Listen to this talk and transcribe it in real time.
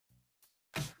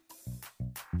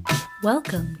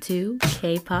Welcome to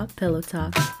K-Pop Pillow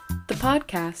Talk, the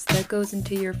podcast that goes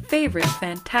into your favorite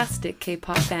fantastic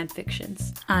K-pop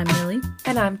fanfictions. I'm Millie.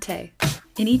 And I'm Tay.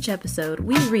 In each episode,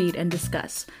 we read and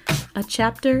discuss a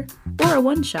chapter or a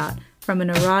one-shot from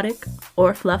an erotic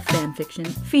or fluff fanfiction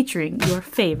featuring your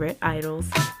favorite idols.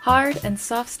 Hard and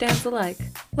soft stands alike.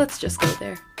 Let's just go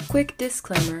there. Quick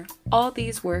disclaimer, all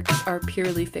these works are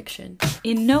purely fiction.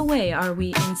 In no way are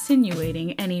we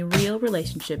insinuating any real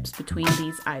relationships between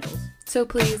these idols. So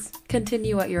please,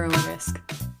 continue at your own risk.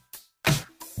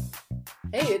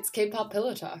 Hey, it's K-Pop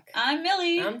Pillow Talk. I'm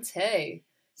Millie. I'm Tay.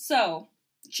 So,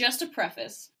 just a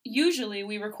preface. Usually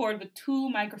we record with 2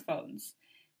 microphones.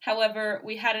 However,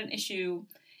 we had an issue,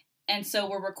 and so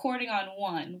we're recording on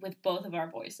one with both of our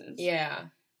voices. Yeah.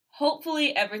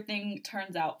 Hopefully everything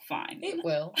turns out fine. It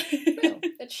will.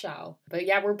 It shall. But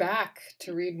yeah, we're back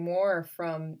to read more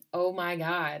from Oh My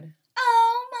God.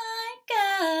 Oh my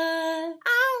god.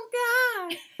 Oh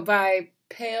God. By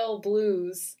Pale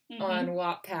Blues on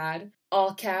Wattpad.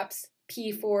 All caps,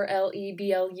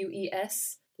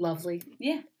 P4LEBLUES. Lovely.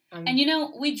 Yeah. And you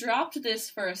know, we dropped this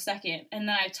for a second, and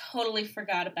then I totally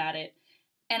forgot about it,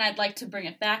 and I'd like to bring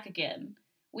it back again.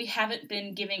 We haven't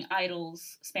been giving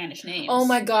idols Spanish names. Oh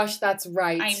my gosh, that's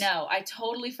right. I know. I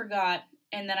totally forgot,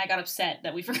 and then I got upset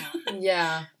that we forgot.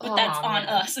 Yeah. But that's on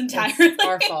us entirely. It's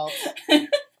our fault.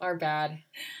 Our bad.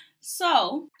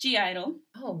 So, G-Idol.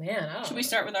 Oh man, Should we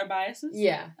start with our biases?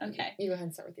 Yeah. Okay. You go ahead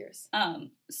and start with yours.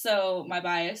 So my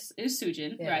bias is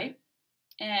Sujin, right?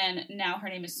 And now her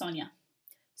name is Sonia.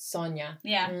 Sonia.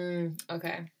 Yeah.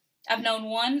 Okay. I've known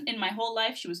one in my whole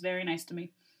life. She was very nice to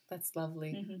me. That's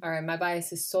lovely. All right, my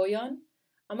bias is Soyeon.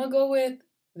 I'm gonna go with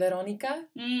Veronica,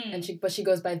 but she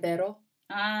goes by Vero.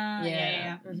 Ah,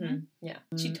 yeah. Yeah.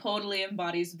 She totally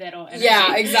embodies Vero energy.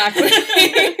 Yeah, exactly.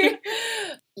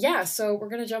 Yeah, so we're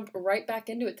gonna jump right back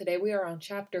into it today. We are on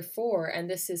chapter 4, and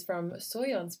this is from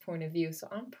Soyeon's point of view, so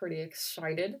I'm pretty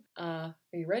excited. Are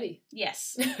you ready?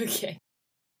 Yes. Okay.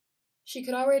 She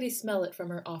could already smell it from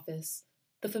her office,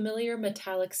 the familiar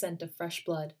metallic scent of fresh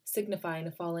blood, signifying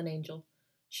a fallen angel.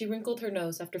 She wrinkled her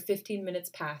nose after 15 minutes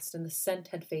passed and the scent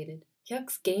had faded.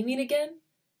 Yuck's gaming again?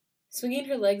 Swinging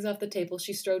her legs off the table,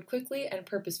 she strode quickly and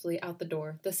purposefully out the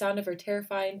door, the sound of her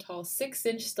terrifying tall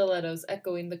 6-inch stilettos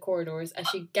echoing the corridors as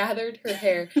she gathered her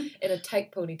hair in a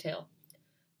tight ponytail.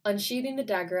 Unsheathing the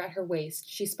dagger at her waist,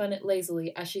 she spun it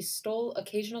lazily as she stole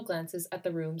occasional glances at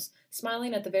the rooms,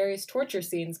 smiling at the various torture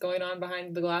scenes going on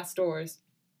behind the glass doors.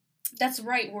 That's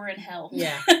right, we're in hell.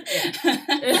 Yeah.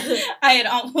 I had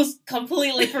almost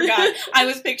completely forgot. I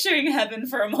was picturing heaven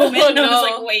for a moment, and I was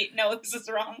like, wait, no, this is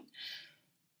wrong.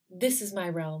 This is my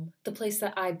realm, the place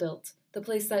that I built, the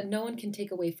place that no one can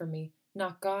take away from me.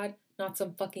 Not God, not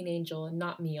some fucking angel, and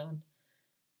not Mion.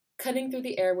 Cutting through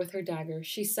the air with her dagger,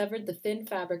 she severed the thin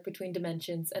fabric between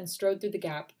dimensions and strode through the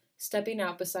gap, stepping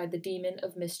out beside the demon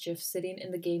of mischief sitting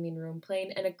in the gaming room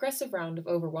playing an aggressive round of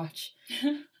Overwatch.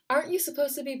 Aren't you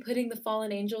supposed to be putting the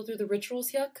fallen angel through the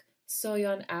rituals, Hyuk?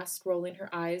 Soyeon asked, rolling her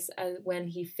eyes when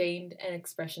he feigned an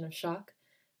expression of shock.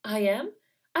 I am?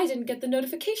 I didn't get the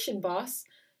notification, boss.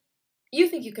 You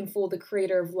think you can fool the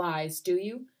creator of lies, do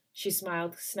you? She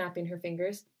smiled, snapping her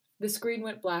fingers. The screen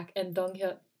went black and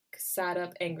Donghyuk sat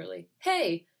up angrily.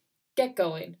 Hey! Get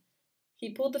going. He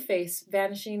pulled the face,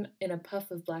 vanishing in a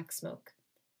puff of black smoke.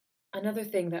 Another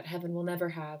thing that heaven will never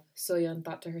have, Soyeon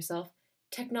thought to herself.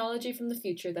 Technology from the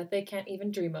future that they can't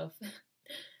even dream of.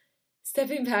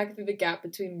 Stepping back through the gap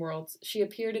between worlds, she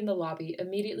appeared in the lobby,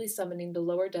 immediately summoning the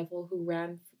lower devil who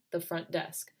ran the front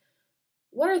desk.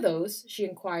 What are those? She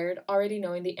inquired, already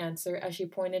knowing the answer as she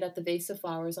pointed at the vase of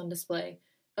flowers on display,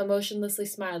 emotionlessly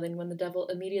smiling when the devil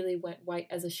immediately went white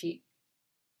as a sheet.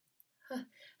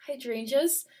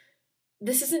 Hydrangeas?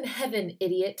 This isn't heaven,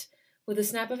 idiot. With a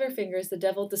snap of her fingers, the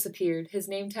devil disappeared, his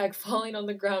name tag falling on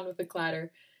the ground with a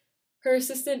clatter. Her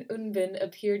assistant Eunbin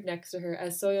appeared next to her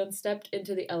as Soyeon stepped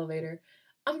into the elevator.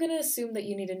 I'm going to assume that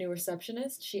you need a new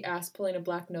receptionist, she asked, pulling a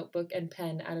black notebook and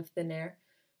pen out of thin air.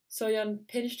 Soyeon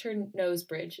pinched her nose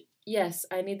bridge. Yes,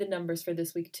 I need the numbers for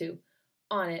this week, too.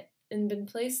 On it, Eunbin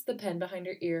placed the pen behind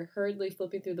her ear, hurriedly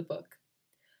flipping through the book.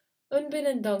 Eunbin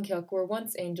and Donghyuk were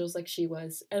once angels like she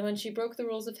was, and when she broke the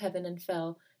rules of heaven and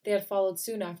fell, they had followed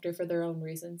soon after for their own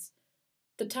reasons.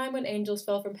 The time when angels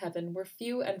fell from heaven were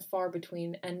few and far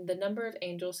between, and the number of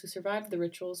angels who survived the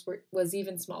rituals was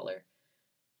even smaller.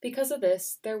 Because of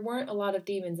this, there weren't a lot of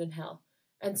demons in hell,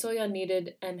 and Soyeon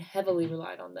needed and heavily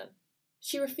relied on them.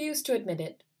 She refused to admit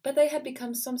it, but they had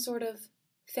become some sort of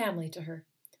family to her.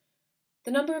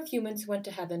 The number of humans who went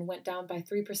to heaven went down by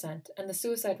 3%, and the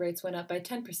suicide rates went up by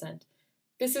 10%.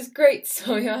 This is great,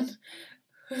 Soyeon.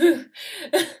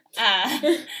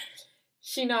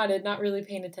 She nodded, not really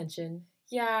paying attention.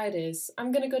 Yeah, it is.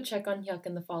 I'm gonna go check on Hyuk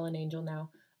and the fallen angel now.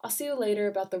 I'll see you later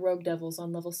about the rogue devils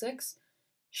on level 6.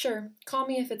 Sure, call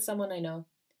me if it's someone I know.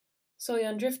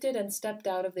 Soyeon drifted and stepped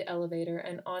out of the elevator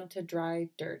and onto dry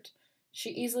dirt.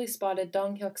 She easily spotted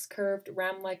Donghyuk's curved,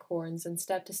 ram-like horns and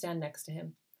stepped to stand next to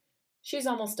him. She's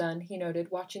almost done, he noted,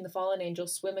 watching the fallen angel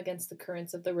swim against the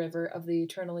currents of the river of the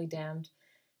eternally damned.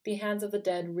 The hands of the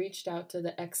dead reached out to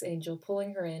the ex-angel,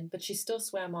 pulling her in, but she still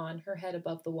swam on, her head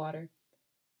above the water.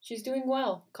 She's doing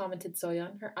well, commented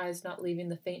Soyeon, her eyes not leaving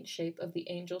the faint shape of the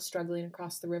angel struggling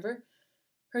across the river.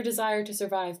 Her desire to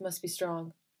survive must be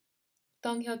strong.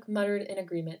 Donghyuk muttered in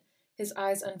agreement, his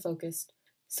eyes unfocused.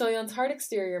 Soyeon's hard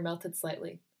exterior melted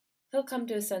slightly. He'll come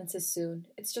to his senses soon.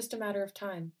 It's just a matter of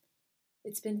time.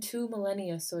 It's been 2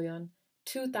 millennia, Soyeon.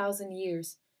 2,000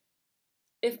 years.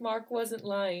 If Mark wasn't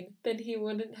lying, then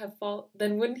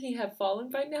wouldn't he have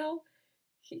fallen by now?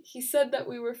 He said that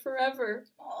we were forever.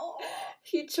 Oh.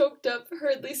 He choked up,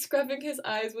 hurriedly scrubbing his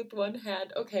eyes with one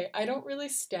hand. Okay, I don't really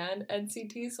stan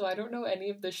NCT, so I don't know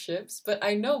any of the ships, but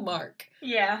I know Mark.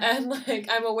 Yeah. And,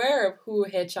 I'm aware of who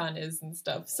Haechan is and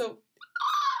stuff, so...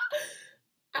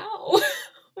 Ow! Oh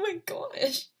my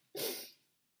gosh.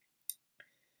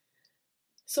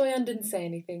 Soyeon didn't say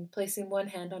anything, placing one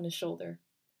hand on his shoulder.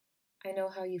 I know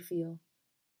how you feel.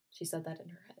 She said that in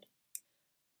her head.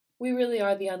 We really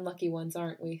are the unlucky ones,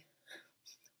 aren't we?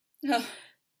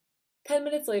 10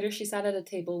 minutes later, she sat at a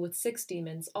table with 6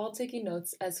 demons, all taking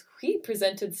notes as he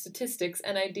presented statistics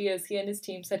and ideas he and his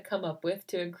teams had come up with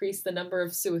to increase the number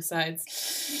of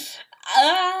suicides.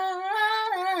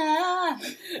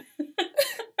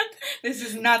 This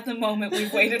is not the moment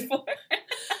we've waited for.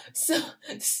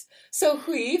 So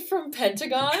Hui from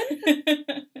Pentagon?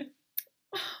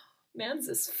 Man's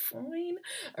is fine.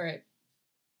 Alright.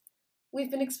 We've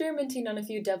been experimenting on a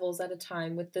few devils at a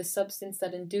time with this substance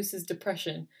that induces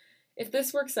depression. If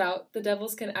this works out, the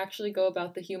devils can actually go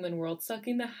about the human world,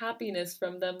 sucking the happiness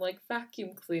from them like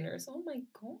vacuum cleaners. Oh my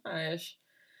gosh.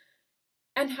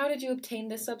 And how did you obtain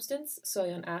this substance?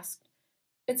 Soyeon asked.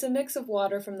 It's a mix of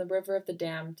water from the River of the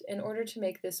Damned. In order to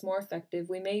make this more effective,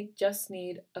 we may just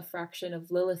need a fraction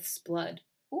of Lilith's blood.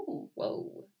 Ooh.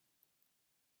 Whoa.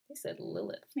 They said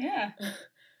Lilith. Yeah.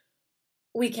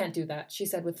 We can't do that, she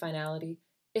said with finality.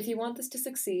 If you want this to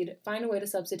succeed, find a way to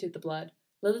substitute the blood.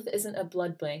 Lilith isn't a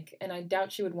blood bank, and I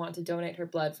doubt she would want to donate her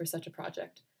blood for such a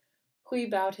project. Hui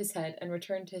bowed his head and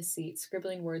returned to his seat,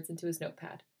 scribbling words into his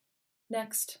notepad.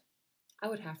 Next. I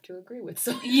would have to agree with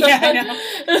Soyeon. Yeah, I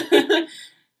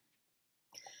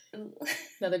know.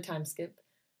 Another time skip.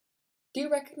 Do you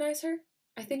recognize her?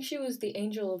 I think she was the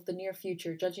angel of the near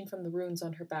future, judging from the runes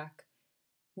on her back.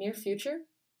 Near future?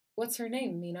 What's her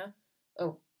name, Mina?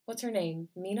 Oh, what's her name?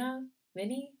 Mina?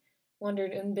 Minnie?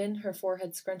 Wondered Eunbin, her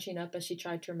forehead scrunching up as she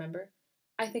tried to remember.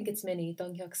 I think it's Minnie,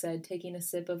 Donghyuk said, taking a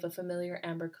sip of a familiar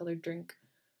amber-colored drink.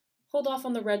 Hold off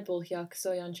on the Red Bull, Hyuk,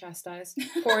 Soyeon chastised,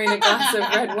 pouring a glass of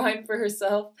red wine for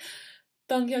herself.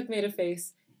 Donghyuk made a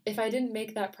face. If I didn't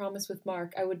make that promise with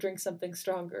Mark, I would drink something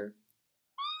stronger.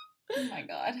 Oh my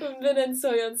god. Eunbin and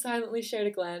Soyeon silently shared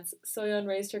a glance. Soyeon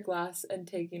raised her glass and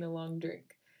taking a long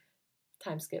drink.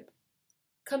 Time skip.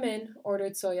 Come in,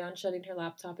 ordered Soyeon, shutting her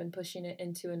laptop and pushing it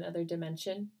into another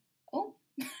dimension. Oh.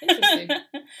 Interesting.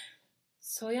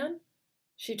 Soyeon?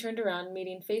 She turned around,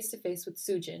 meeting face-to-face with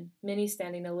Sujin, Minnie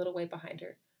standing a little way behind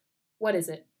her. What is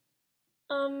it?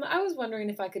 I was wondering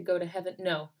if I could go to heaven.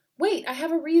 No. Wait, I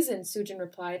have a reason, Sujin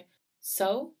replied.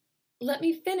 So? Let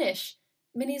me finish.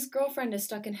 Minnie's girlfriend is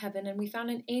stuck in heaven, and we found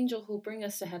an angel who'll bring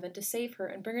us to heaven to save her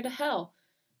and bring her to hell.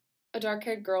 A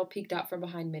dark-haired girl peeked out from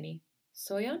behind Minnie.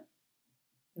 Soyeon?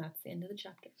 That's the end of the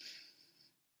chapter.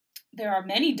 There are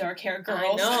many dark-haired girls.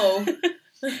 I know.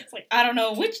 It's like, I don't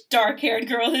know which dark-haired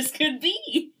girl this could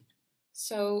be.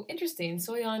 So, interesting.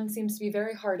 Soyeon seems to be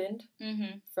very hardened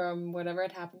from whatever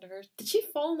had happened to her. Did she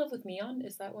fall in love with Mion?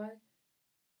 Is that why?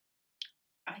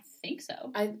 I think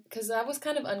so. Because that was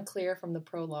kind of unclear from the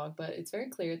prologue, but it's very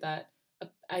clear that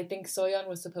I think Soyeon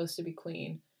was supposed to be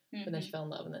queen, but then she fell in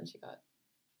love and then she got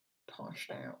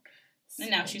tossed out. So,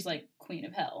 and now she's like Queen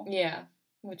of Hell. Yeah.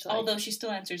 Which, although she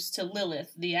still answers to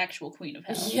Lilith, the actual Queen of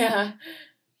Hell. Yeah.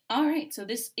 Alright, so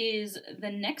this is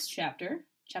the next chapter,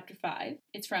 chapter 5.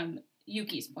 It's from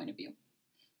Yuki's point of view.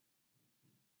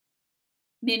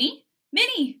 Minnie?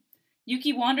 Minnie!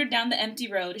 Yuki wandered down the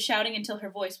empty road, shouting until her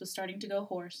voice was starting to go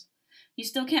hoarse. You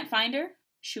still can't find her?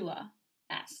 Shua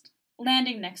asked.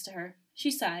 Landing next to her,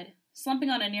 she sighed, slumping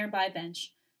on a nearby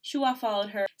bench. Shua followed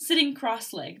her, sitting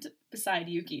cross-legged beside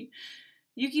Yuki.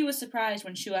 Yuki was surprised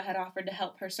when Shua had offered to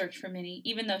help her search for Minnie,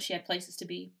 even though she had places to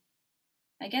be.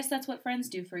 I guess that's what friends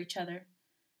do for each other.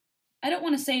 I don't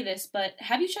want to say this, but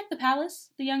have you checked the palace?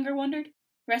 The younger wondered,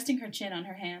 resting her chin on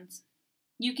her hands.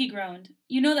 Yuki groaned.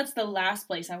 You know that's the last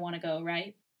place I want to go,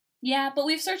 right? Yeah, but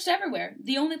we've searched everywhere.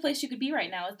 The only place you could be right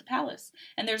now is the palace,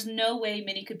 and there's no way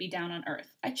Minnie could be down on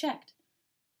Earth. I checked.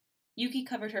 Yuki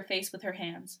covered her face with her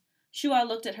hands. Shua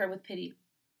looked at her with pity.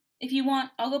 If you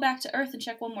want, I'll go back to Earth and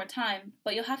check one more time,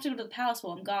 but you'll have to go to the palace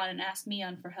while I'm gone and ask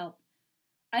Mion for help.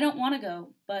 I don't want to go,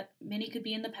 but Minnie could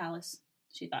be in the palace,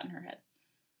 she thought in her head.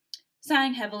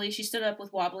 Sighing heavily, she stood up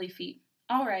with wobbly feet.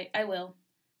 All right, I will.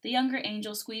 The younger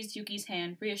angel squeezed Yuki's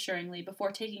hand reassuringly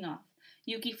before taking off,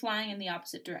 Yuki flying in the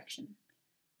opposite direction.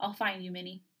 I'll find you,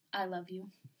 Minnie. I love you.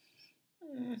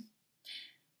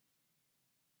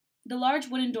 The large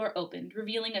wooden door opened,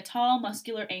 revealing a tall,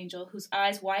 muscular angel whose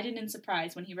eyes widened in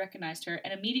surprise when he recognized her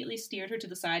and immediately steered her to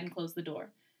the side and closed the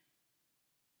door.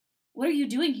 What are you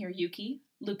doing here, Yuki?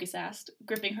 Lucas asked,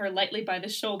 gripping her lightly by the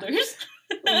shoulders.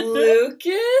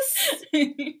 Lucas?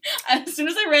 As soon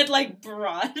as I read,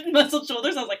 broad muscled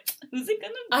shoulders, I was like, who's it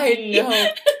gonna be? I know.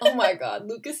 Oh my god,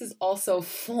 Lucas is also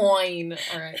fine.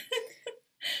 Alright.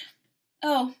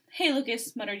 Oh, hey,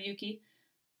 Lucas, muttered Yuki.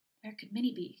 Where could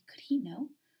Minnie be? Could he know?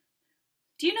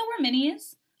 Do you know where Minnie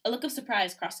is? A look of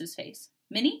surprise crossed his face.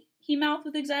 Minnie? He mouthed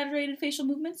with exaggerated facial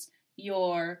movements.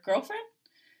 Your girlfriend?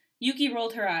 Yuki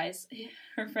rolled her eyes,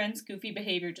 her friend's goofy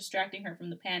behavior distracting her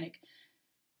from the panic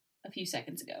a few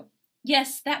seconds ago.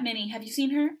 Yes, that Minnie. Have you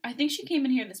seen her? I think she came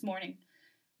in here this morning.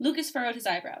 Lucas furrowed his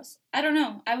eyebrows. I don't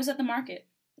know. I was at the market.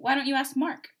 Why don't you ask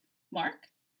Mark? Mark?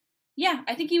 Yeah,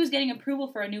 I think he was getting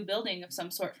approval for a new building of some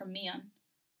sort from Mion.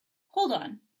 Hold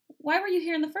on. Why were you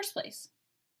here in the first place?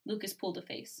 Lucas pulled a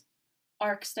face.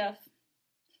 Arc stuff.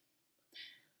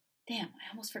 Damn, I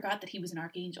almost forgot that he was an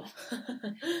archangel.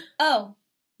 Oh,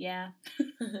 yeah.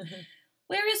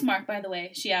 Where is Mark, by the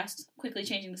way? She asked, quickly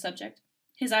changing the subject.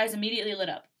 His eyes immediately lit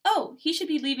up. Oh, he should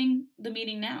be leaving the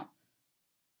meeting now.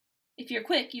 If you're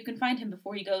quick, you can find him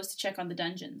before he goes to check on the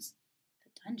dungeons.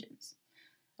 The dungeons?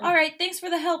 All right, thanks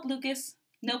for the help, Lucas.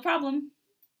 No problem.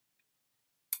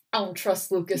 I don't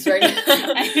trust Lucas right now.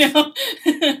 I know.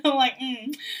 I'm like,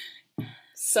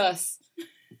 Sus.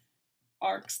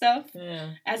 Arc stuff?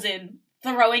 Yeah. As in,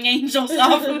 throwing angels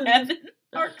off of heaven?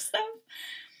 Arc stuff?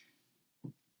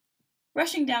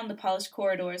 Rushing down the polished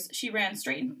corridors, she ran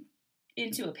straight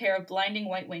into a pair of blinding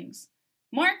white wings.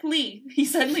 Mark Lee! He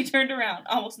suddenly turned around,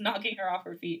 almost knocking her off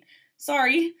her feet.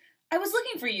 Sorry. I was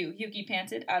looking for you, Yuki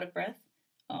panted, out of breath.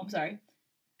 Oh, I'm sorry.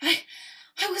 I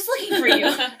was looking for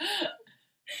you.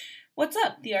 What's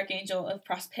up? The Archangel of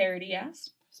Prosperity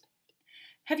asked.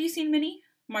 Have you seen Minnie?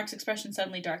 Mark's expression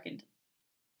suddenly darkened.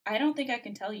 I don't think I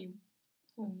can tell you.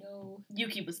 Oh, no.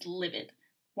 Yuki was livid.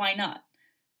 Why not?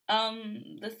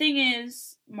 The thing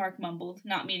is, Mark mumbled,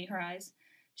 not meeting her eyes,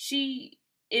 she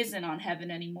isn't on heaven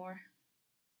anymore.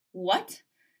 What?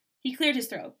 He cleared his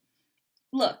throat.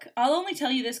 Look, I'll only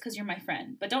tell you this because you're my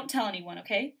friend, but don't tell anyone,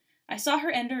 okay? I saw her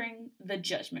entering the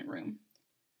judgment room.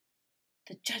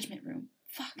 The judgment room?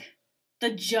 Fuck.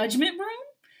 The judgment room?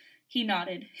 He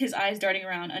nodded, his eyes darting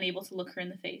around, unable to look her in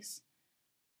the face.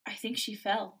 I think she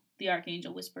fell, the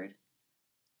Archangel whispered.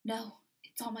 No,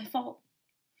 it's all my fault.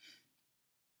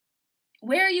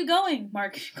 Where are you going?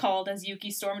 Mark called as Yuki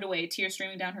stormed away, tears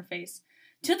streaming down her face.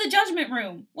 To the judgment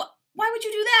room! Why would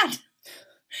you do that?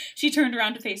 She turned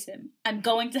around to face him. I'm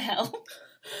going to hell.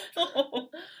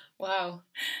 Wow.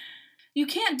 You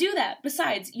can't do that.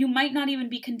 Besides, you might not even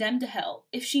be condemned to hell.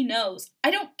 If she knows.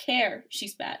 I don't care, she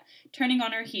spat, turning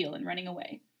on her heel and running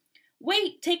away.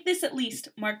 Wait, take this at least.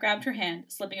 Mark grabbed her hand,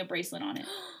 slipping a bracelet on it.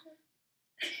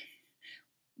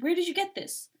 Where did you get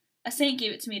this? A saint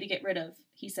gave it to me to get rid of,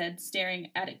 he said, staring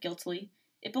at it guiltily.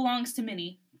 It belongs to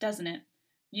Minnie, doesn't it?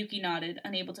 Yuki nodded,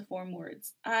 unable to form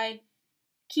words.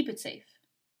 Keep it safe.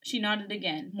 She nodded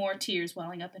again, more tears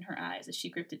welling up in her eyes as she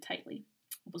gripped it tightly.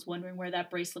 I was wondering where that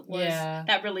bracelet was. Yeah.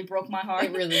 That really broke my heart.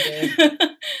 It really did.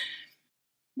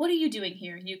 What are you doing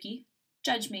here, Yuki?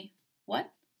 Judge me.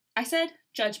 What? I said,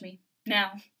 judge me.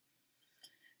 Now.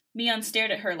 Mion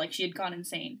stared at her like she had gone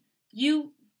insane.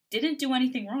 You didn't do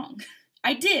anything wrong.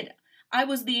 I did. I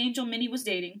was the angel Minnie was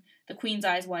dating. The Queen's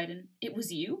eyes widened. It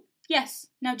was you? Yes.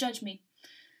 Now judge me.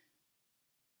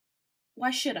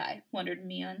 Why should I? Wondered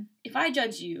Mion. If I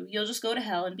judge you, you'll just go to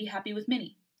hell and be happy with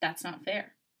Minnie. That's not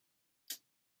fair.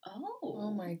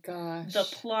 Oh my gosh. The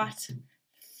plot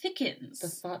thickens. The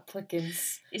Thot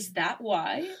Plickens. Is that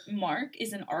why Mark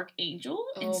is an archangel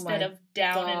instead of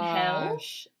down in hell?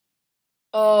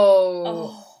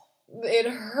 Oh. It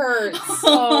hurts.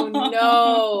 Oh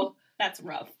no. That's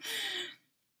rough.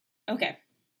 Okay.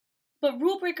 But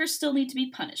rule breakers still need to be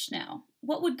punished now.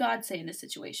 What would God say in this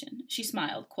situation? She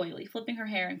smiled coyly, flipping her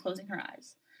hair and closing her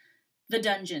eyes. The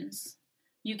dungeons.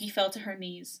 Yuki fell to her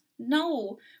knees.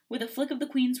 No! With a flick of the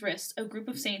queen's wrist, a group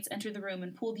of saints entered the room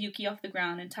and pulled Yuki off the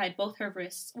ground and tied both her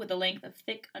wrists with a length of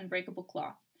thick, unbreakable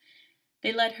cloth.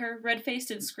 They led her, red-faced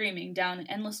and screaming, down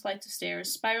endless flights of stairs,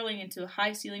 spiraling into a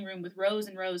high-ceiling room with rows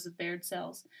and rows of bared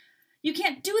cells. You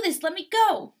can't do this! Let me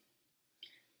go!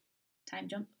 Time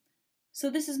jump. So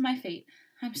this is my fate.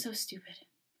 I'm so stupid.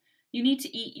 You need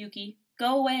to eat, Yuki.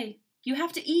 Go away. You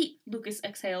have to eat, Lucas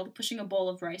exhaled, pushing a bowl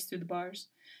of rice through the bars.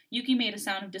 Yuki made a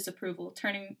sound of disapproval,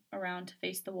 turning around to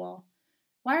face the wall.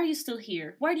 Why are you still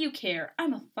here? Why do you care?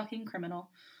 I'm a fucking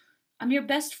criminal. I'm your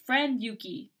best friend,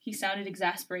 Yuki. He sounded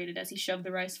exasperated as he shoved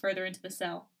the rice further into the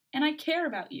cell. And I care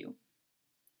about you.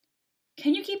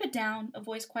 Can you keep it down? A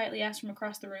voice quietly asked from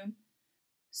across the room.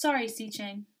 Sorry,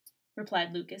 Si-Chang,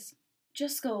 replied Lucas.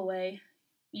 Just go away,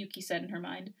 Yuki said in her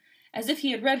mind. As if he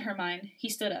had read her mind, he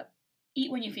stood up. Eat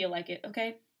when you feel like it,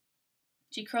 okay?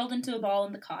 She curled into a ball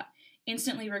in the cot,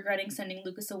 instantly regretting sending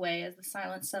Lucas away as the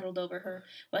silence settled over her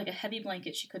like a heavy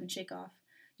blanket she couldn't shake off.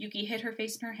 Yuki hid her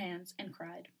face in her hands and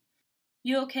cried.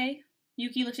 You okay?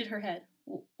 Yuki lifted her head.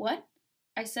 What?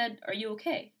 I said, are you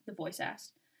okay? The voice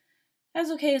asked. As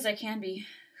okay as I can be.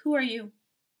 Who are you?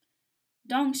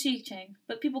 Dong Si-Chang,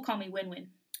 but people call me Win-Win.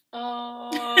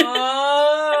 Oh.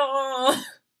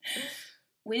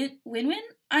 Win-Win?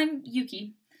 I'm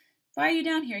Yuki. Why are you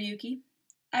down here, Yuki?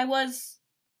 I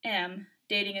am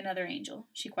dating another angel,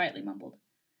 she quietly mumbled.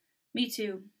 Me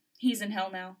too. He's in hell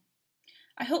now.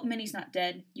 I hope Minnie's not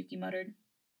dead, Yuki muttered.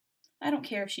 I don't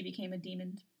care if she became a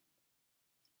demon.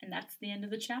 And that's the end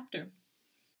of the chapter.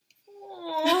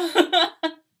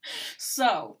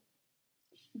 So,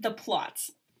 the plot.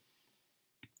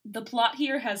 The plot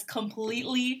here has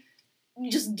completely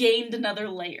just gained another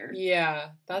layer. Yeah,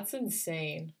 that's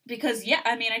insane. Because, yeah,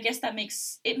 I mean, I guess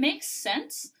it makes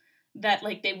sense that,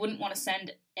 like, they wouldn't want to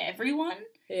send everyone.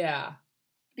 Yeah.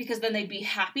 Because then they'd be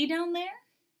happy down there.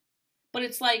 But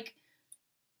it's like,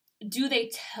 do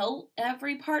they tell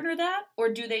every partner that?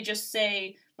 Or do they just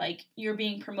say, like, you're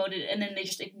being promoted, and then they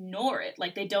just ignore it?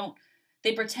 Like,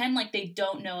 they pretend like they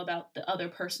don't know about the other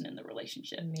person in the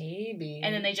relationship. Maybe.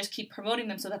 And then they just keep promoting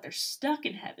them so that they're stuck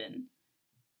in heaven,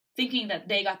 thinking that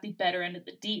they got the better end of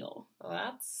the deal. Well,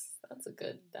 that's a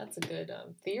good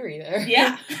theory there.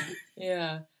 Yeah.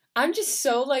 Yeah. I'm just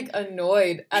so, like,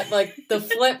 annoyed at, like, the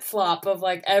flip-flop of,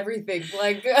 like, everything.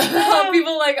 Like, how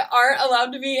people, like, aren't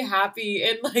allowed to be happy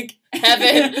in, like,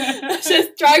 heaven. It's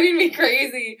just driving me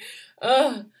crazy.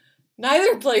 Ugh.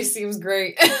 Neither place seems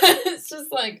great. It's just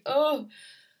like, oh.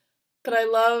 But I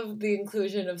love the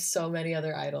inclusion of so many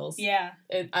other idols. Yeah.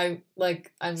 I'm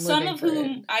some living of for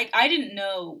whom, it. I didn't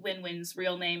know Win-Win's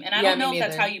real name, and I don't know if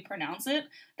that's how you pronounce it.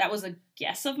 That was a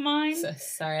guess of mine. So,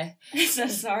 sorry. So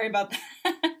sorry about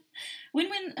that.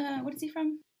 Win-Win, what is he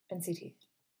from? NCT.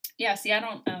 Yeah, see, I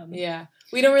don't, Yeah.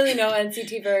 We don't really know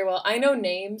NCT very well. I know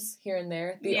names here and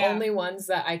there. The only ones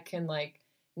that I can, like,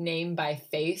 name by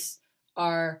face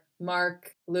are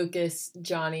Mark, Lucas,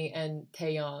 Johnny, and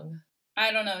Taeyong.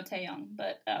 I don't know Taeyong,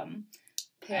 but,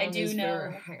 I do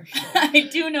know, I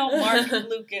do know Mark,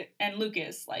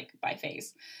 Lucas, like, by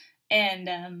face.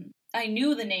 And, I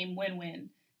knew the name Win-Win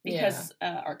because,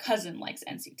 our cousin likes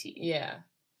NCT. Yeah.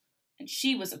 And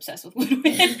she was obsessed with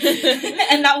Win-Win.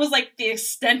 And that was, like, the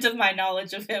extent of my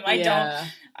knowledge of him.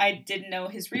 I didn't know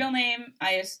his real name.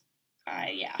 I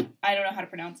don't know how to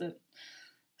pronounce it.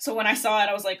 So when I saw it,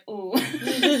 I was like, ooh.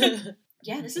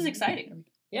 Yeah, this is exciting.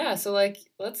 Yeah, so, like,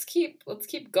 let's keep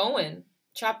going.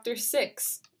 Chapter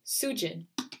 6, Sujin.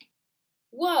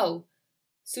 Whoa!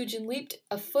 Sujin leaped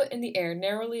a foot in the air,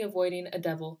 narrowly avoiding a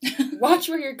devil. Watch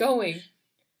where you're going!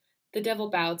 The devil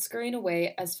bowed, scurrying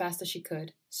away as fast as she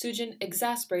could. Sujin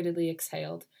exasperatedly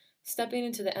exhaled, stepping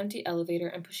into the empty elevator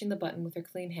and pushing the button with her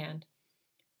clean hand.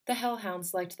 The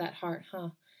hellhounds liked that heart, huh?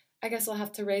 I guess I'll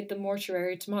have to raid the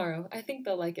mortuary tomorrow. I think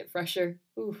they'll like it fresher.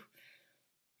 Ooh.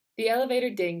 The elevator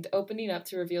dinged, opening up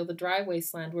to reveal the dry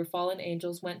wasteland where fallen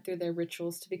angels went through their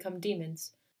rituals to become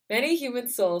demons. Many human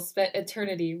souls spent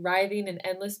eternity writhing in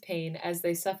endless pain as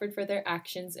they suffered for their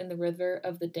actions in the river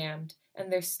of the damned,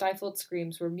 and their stifled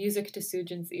screams were music to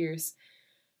Sujin's ears.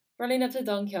 Running up to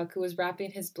Donghyuk, who was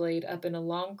wrapping his blade up in a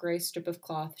long gray strip of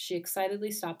cloth, she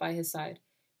excitedly stopped by his side.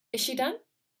 Is she done?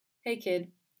 Hey,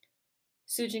 kid.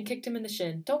 Sujin kicked him in the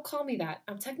shin. Don't call me that.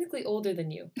 I'm technically older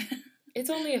than you. It's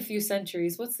only a few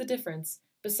centuries. What's the difference?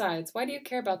 Besides, why do you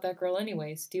care about that girl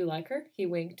anyways? Do you like her? He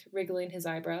winked, wriggling his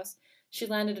eyebrows. She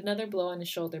landed another blow on his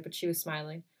shoulder, but she was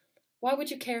smiling. Why would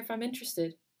you care if I'm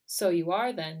interested? So you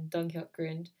are, then, Donghyuk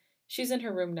grinned. She's in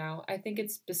her room now. I think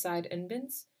it's beside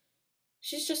Eunbin's.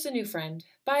 She's just a new friend.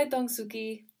 Bye,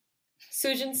 Dongsuki.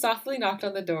 Sujin softly knocked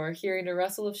on the door, hearing a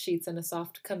rustle of sheets and a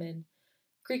soft come in.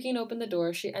 Creaking open the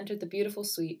door, she entered the beautiful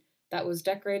suite that was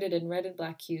decorated in red and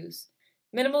black hues.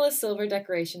 Minimalist silver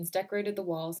decorations decorated the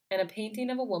walls, and a painting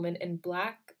of a woman in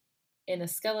black in a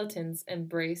skeleton's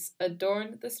embrace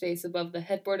adorned the space above the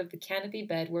headboard of the canopy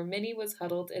bed where Minnie was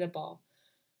huddled in a ball.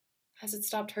 Has it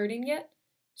stopped hurting yet?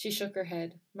 She shook her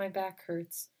head. My back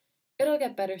hurts. It'll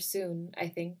get better soon, I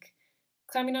think.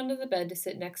 Climbing onto the bed to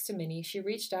sit next to Minnie, she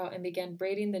reached out and began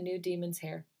braiding the new demon's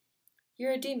hair.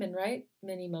 You're a demon, right?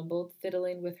 Minnie mumbled,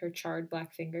 fiddling with her charred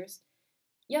black fingers.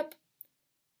 Yep.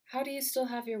 How do you still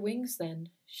have your wings, then?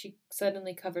 She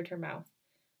suddenly covered her mouth.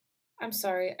 I'm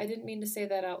sorry, I didn't mean to say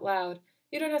that out loud.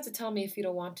 You don't have to tell me if you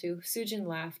don't want to. Sujin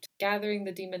laughed, gathering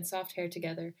the demon's soft hair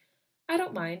together. I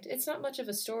don't mind. It's not much of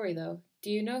a story, though. Do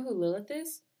you know who Lilith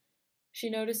is? She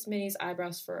noticed Minnie's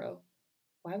eyebrows furrow.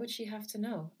 Why would she have to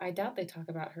know? I doubt they talk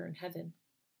about her in heaven.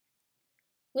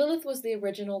 Lilith was the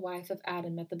original wife of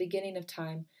Adam at the beginning of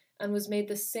time, and was made of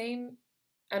the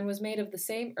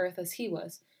same earth as he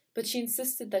was, but she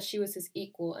insisted that she was his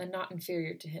equal and not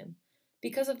inferior to him.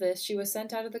 Because of this, she was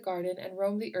sent out of the garden and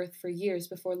roamed the earth for years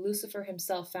before Lucifer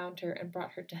himself found her and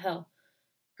brought her to hell.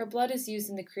 Her blood is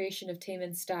used in the creation of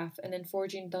Taemin's staff and in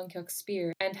forging Donghyuk's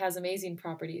spear, and has amazing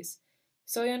properties.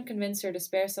 Soyeon convinced her to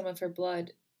spare some of her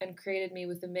blood and created me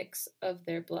with a mix of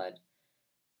their blood.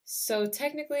 So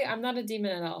technically, I'm not a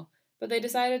demon at all, but they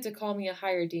decided to call me a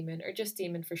higher demon, or just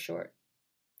demon for short.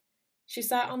 She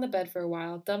sat on the bed for a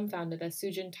while, dumbfounded as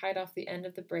Sujin tied off the end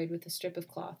of the braid with a strip of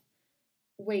cloth.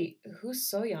 Wait, who's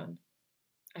Soyeon?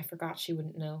 I forgot she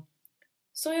wouldn't know.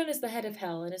 Soyeon is the head of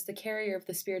hell and is the carrier of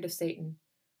the spirit of Satan.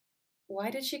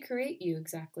 Why did she create you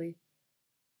exactly?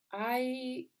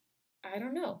 I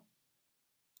don't know.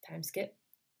 Time skip.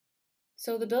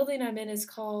 So the building I'm in is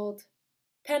called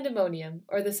Pandemonium,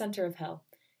 or the center of hell.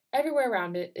 Everywhere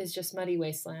around it is just muddy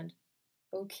wasteland.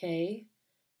 Okay.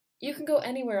 You can go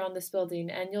anywhere on this building,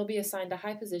 and you'll be assigned a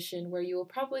high position where you will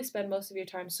probably spend most of your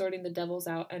time sorting the devils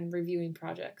out and reviewing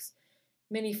projects.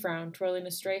 Minnie frowned, twirling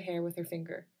a stray hair with her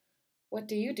finger. What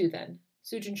do you do then?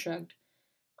 Sujin shrugged.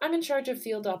 I'm in charge of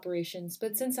field operations,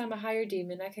 but since I'm a higher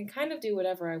demon, I can kind of do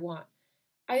whatever I want.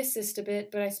 I assist a bit,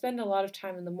 but I spend a lot of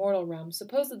time in the mortal realm,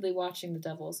 supposedly watching the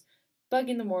devils.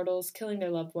 Bugging the mortals, killing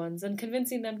their loved ones, and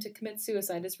convincing them to commit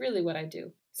suicide is really what I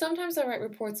do. Sometimes I write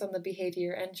reports on the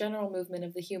behavior and general movement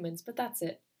of the humans, but that's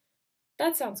it.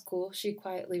 That sounds cool, she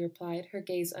quietly replied, her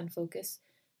gaze unfocused.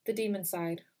 The demon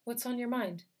sighed. What's on your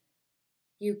mind?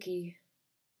 Yuki.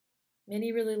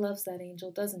 Minnie really loves that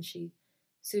angel, doesn't she?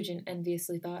 Sujin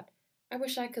enviously thought. I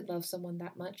wish I could love someone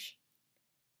that much.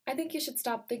 I think you should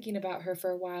stop thinking about her for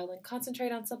a while and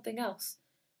concentrate on something else.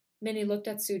 Minnie looked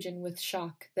at Sujin with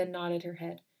shock, then nodded her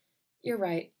head. You're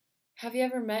right. Have you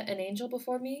ever met an angel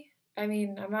before me? I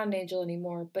mean, I'm not an angel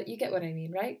anymore, but you get what I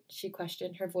mean, right? She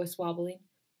questioned, her voice wobbling.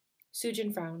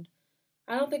 Sujin frowned.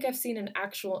 I don't think I've seen an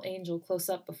actual angel close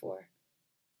up before.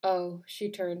 Oh, she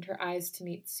turned, her eyes to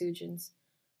meet Sujin's.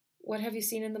 What have you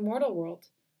seen in the mortal world?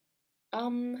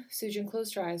 Sujin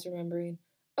closed her eyes, remembering.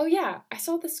 Oh yeah, I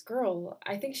saw this girl.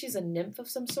 I think she's a nymph of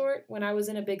some sort when I was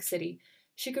in a big city.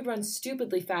 She could run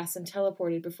stupidly fast and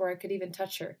teleported before I could even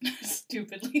touch her.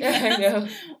 Stupidly fast? I know.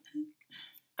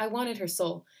 I wanted her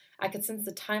soul. I could sense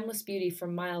the timeless beauty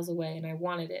from miles away, and I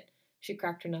wanted it. She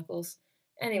cracked her knuckles.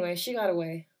 Anyway, she got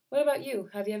away. What about you?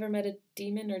 Have you ever met a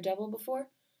demon or devil before?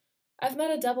 I've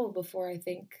met a devil before, I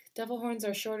think. Devil horns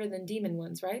are shorter than demon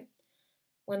ones, right?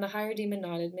 When the higher demon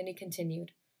nodded, Minnie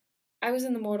continued. I was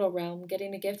in the mortal realm,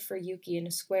 getting a gift for Yuki in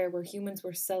a square where humans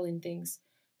were selling things.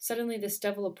 Suddenly this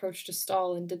devil approached a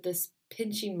stall and did this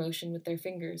pinching motion with their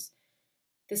fingers.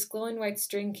 This glowing white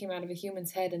string came out of a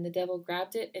human's head, and the devil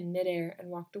grabbed it in midair and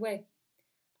walked away.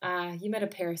 Ah, you met a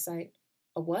parasite.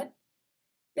 A what?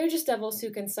 They're just devils who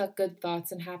can suck good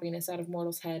thoughts and happiness out of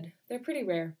mortals' head. They're pretty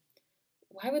rare.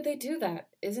 Why would they do that?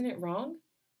 Isn't it wrong?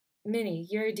 Minnie,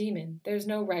 you're a demon. There's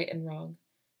no right and wrong.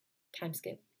 Time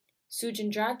skip.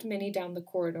 Sujin dragged Minnie down the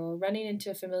corridor, running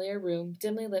into a familiar room,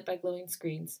 dimly lit by glowing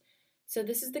screens. So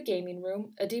this is the gaming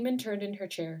room. A demon turned in her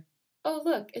chair. Oh,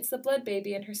 look, it's the blood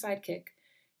baby and her sidekick.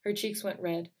 Her cheeks went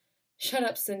red. Shut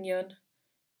up, Sun-yeon.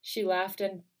 She laughed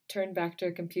and turned back to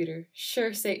her computer.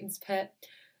 Sure, Satan's pet.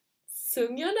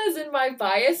 Sun-yeon as in my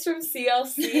bias from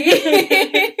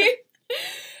CLC.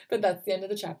 But that's the end of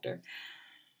the chapter.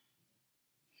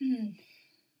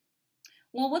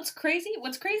 Well, what's crazy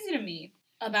to me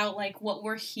about, like, what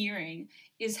we're hearing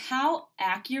is how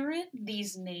accurate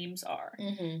these names are.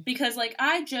 Mm-hmm. Because, like,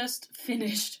 I just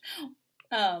finished,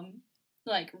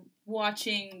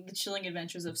 watching The Chilling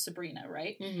Adventures of Sabrina,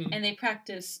 right? Mm-hmm. And they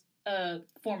practice a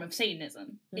form of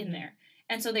Satanism in there.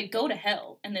 And so they go to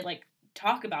hell, and they, like,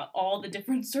 talk about all the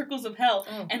different circles of hell.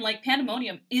 Oh. And, like,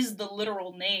 Pandemonium is the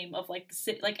literal name of, like, the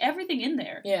city. Like, everything in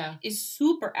there is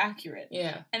super accurate.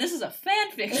 Yeah. And this is a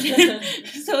fan fiction.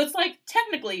 So it's, like,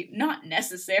 technically not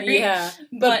necessary. Yeah.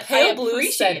 But Pale I Blue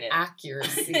appreciate said it.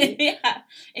 accuracy. Yeah.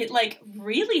 It, like,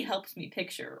 really helps me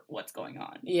picture what's going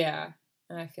on. Yeah.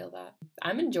 I feel that.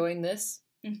 I'm enjoying this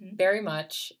very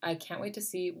much. I can't wait to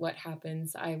see what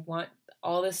happens. I want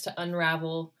all this to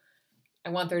unravel. I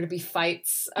want there to be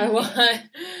fights. I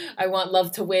want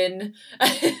love to win. I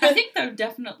think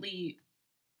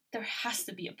there has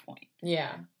to be a point.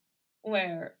 Yeah.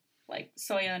 Where, like,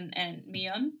 Soyeon and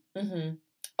Miyeon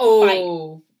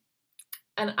Oh.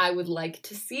 And I would like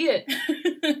to see it.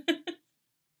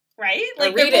 Right? Or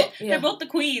Like, read it. they're both the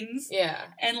queens. Yeah.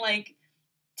 And, like,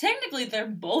 technically they're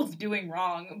both doing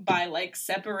wrong by, like,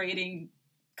 separating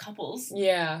couples.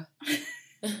 Yeah.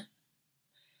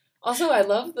 Also, I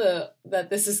love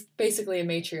that this is basically a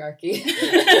matriarchy.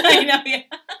 I know, yeah.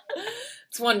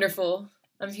 It's wonderful.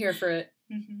 I'm here for it.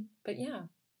 Mm-hmm. But yeah,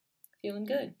 feeling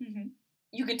good. Mm-hmm.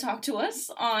 You can talk to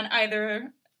us on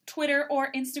either Twitter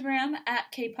or Instagram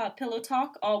at K-Pop Pillow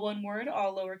Talk, all one word,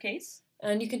 all lowercase.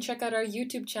 And you can check out our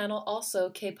YouTube channel, also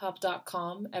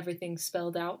kpop.com, everything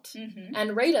spelled out. Mm-hmm.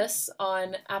 And rate us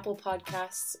on Apple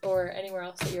Podcasts or anywhere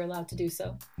else that you're allowed to do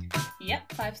so.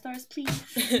 Yep, 5 stars,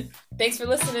 please. Thanks for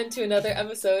listening to another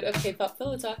episode of K-Pop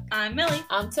Pillow Talk. I'm Millie.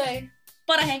 I'm Tay.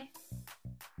 Bora hey.